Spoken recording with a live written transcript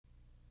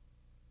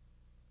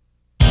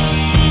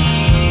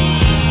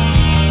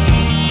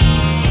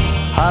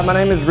Hi, my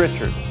name is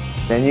Richard,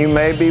 and you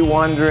may be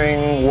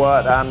wondering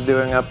what I'm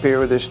doing up here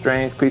with this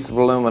strange piece of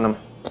aluminum.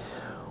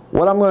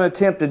 What I'm going to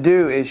attempt to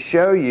do is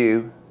show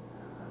you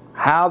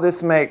how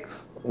this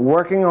makes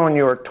working on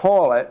your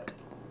toilet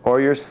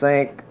or your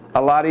sink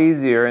a lot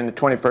easier in the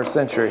 21st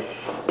century.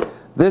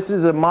 This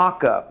is a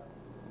mock-up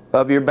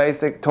of your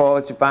basic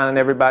toilet you find in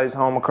everybody's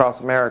home across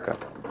America.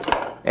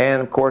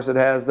 And of course it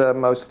has the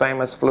most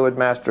famous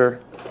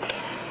Fluidmaster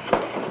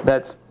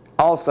that's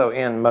also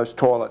in most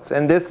toilets.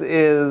 And this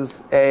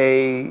is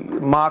a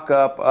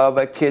mock-up of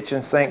a kitchen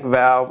sink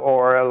valve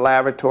or a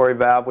lavatory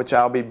valve, which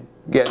I'll be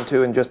getting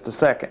to in just a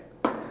second.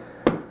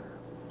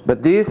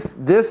 But this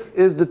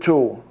is the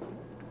tool,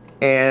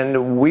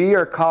 and we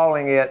are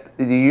calling it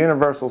the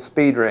Universal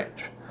Speed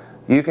Wrench.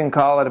 You can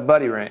call it a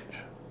buddy wrench.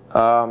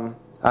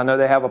 I know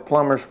they have a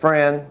plumber's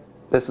friend.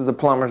 This is a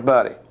plumber's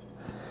buddy.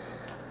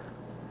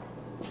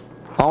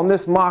 On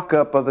this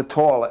mock-up of the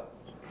toilet,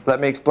 let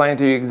me explain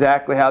to you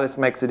exactly how this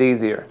makes it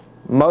easier.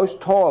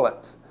 Most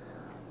toilets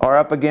are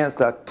up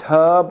against a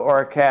tub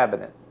or a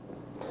cabinet.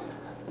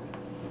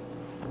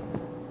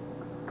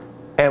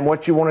 And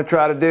what you want to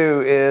try to do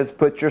is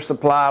put your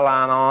supply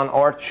line on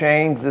or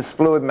change this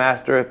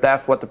Fluidmaster if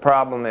that's what the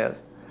problem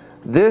is.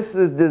 This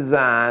is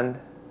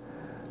designed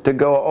to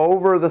go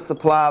over the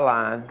supply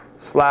line,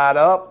 slide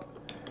up,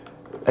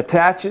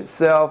 attach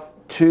itself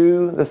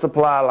to the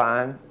supply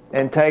line,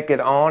 and take it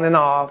on and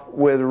off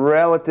with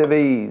relative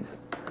ease.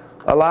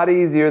 A lot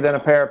easier than a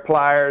pair of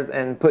pliers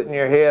and putting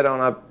your head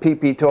on a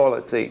PP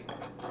toilet seat.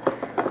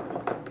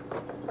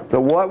 So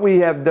what we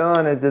have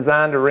done is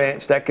designed a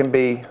wrench that can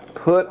be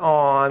put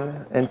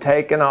on and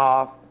taken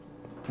off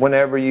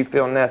whenever you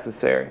feel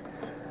necessary.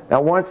 Now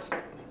once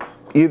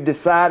you've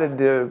decided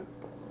to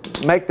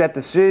make that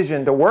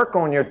decision to work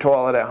on your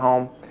toilet at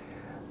home,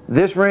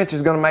 this wrench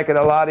is going to make it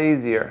a lot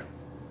easier.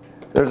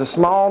 There's a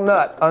small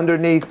nut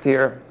underneath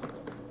here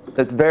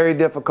that's very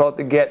difficult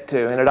to get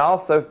to, and it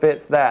also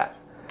fits that.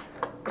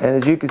 And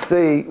as you can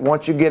see,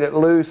 once you get it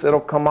loose,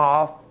 it'll come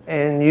off,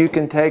 and you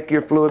can take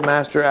your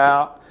Fluidmaster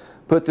out,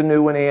 put the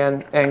new one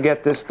in, and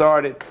get this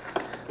started.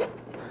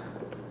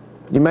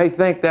 You may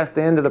think that's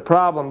the end of the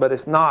problem, but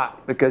it's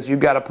not, because you've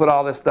got to put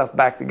all this stuff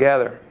back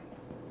together.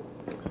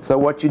 So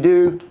what you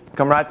do,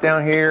 come right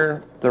down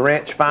here, the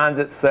wrench finds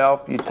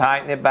itself, you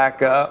tighten it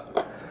back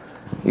up,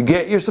 you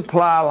get your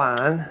supply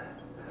line,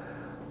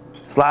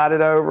 slide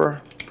it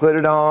over, put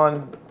it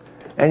on,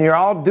 and you're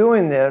all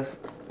doing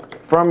this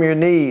from your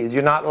knees.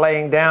 You're not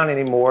laying down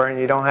anymore, and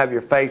you don't have your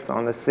face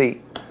on the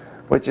seat,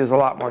 which is a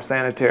lot more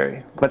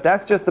sanitary. But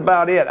that's just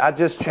about it. I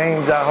just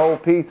changed that whole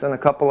piece in a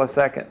couple of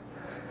seconds.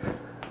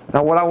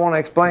 Now what I want to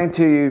explain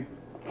to you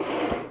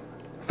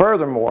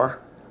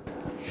furthermore,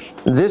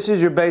 this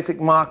is your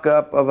basic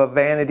mock-up of a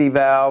vanity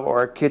valve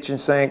or a kitchen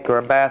sink or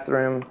a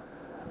bathroom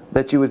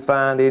that you would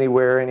find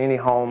anywhere in any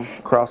home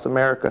across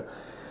America.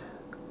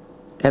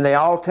 And they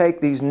all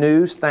take these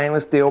new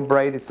stainless steel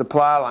braided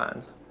supply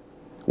lines.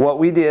 What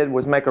we did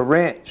was make a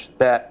wrench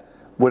that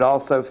would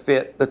also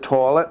fit the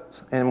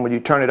toilet, and when you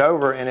turn it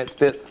over and it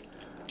fits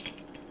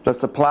the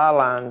supply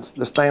lines,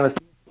 the stainless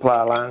steel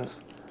supply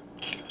lines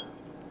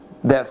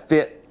that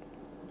fit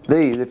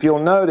these. If you'll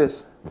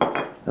notice,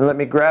 and let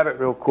me grab it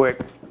real quick,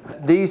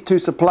 these two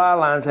supply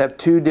lines have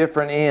two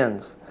different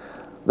ends.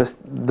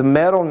 The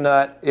metal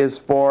nut is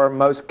for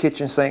most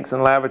kitchen sinks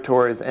and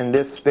lavatories, and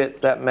this fits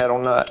that metal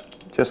nut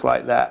just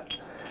like that.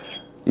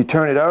 You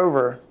turn it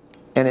over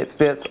and it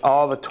fits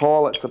all the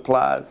toilet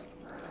supplies.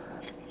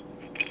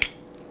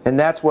 And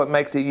that's what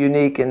makes it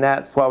unique, and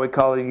that's why we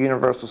call it a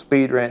Universal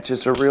Speed Wrench.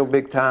 It's a real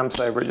big time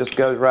saver. It just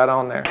goes right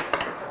on there.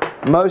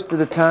 Most of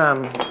the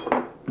time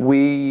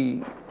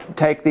we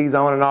take these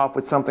on and off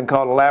with something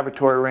called a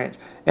lavatory wrench.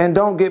 And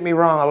don't get me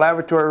wrong, a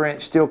lavatory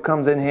wrench still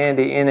comes in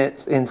handy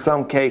in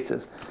some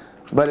cases.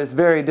 But it's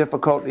very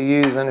difficult to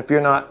use, and if you're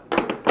not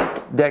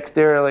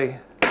dexterously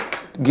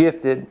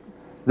gifted,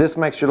 this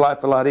makes your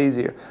life a lot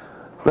easier.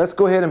 Let's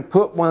go ahead and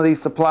put one of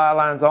these supply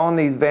lines on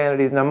these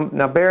vanities.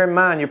 Now bear in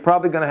mind, you're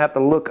probably going to have to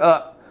look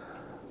up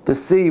to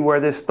see where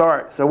this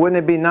starts. So wouldn't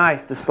it be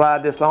nice to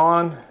slide this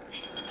on,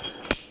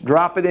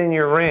 drop it in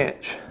your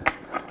wrench,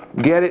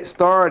 get it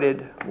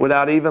started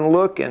without even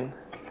looking,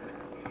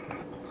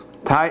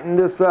 tighten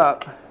this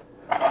up,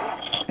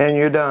 and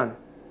you're done.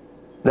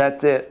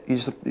 That's it.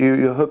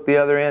 You hook the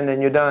other end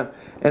and you're done.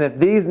 And if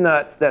these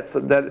nuts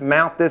that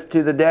mount this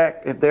to the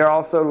deck, if they're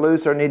also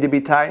loose or need to be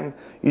tightened,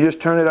 you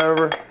just turn it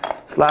over,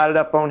 slide it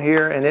up on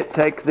here, and it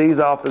takes these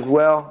off as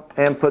well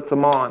and puts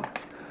them on.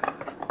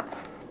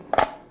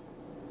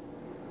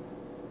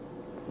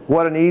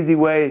 What an easy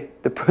way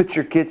to put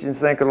your kitchen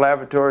sink or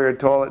lavatory or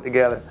toilet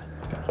together.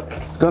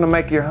 It's going to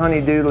make your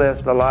honey-do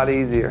list a lot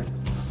easier.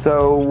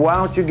 So why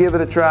don't you give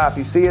it a try? If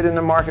you see it in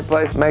the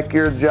marketplace, make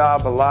your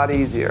job a lot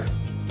easier.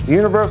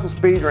 Universal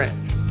Speed Wrench.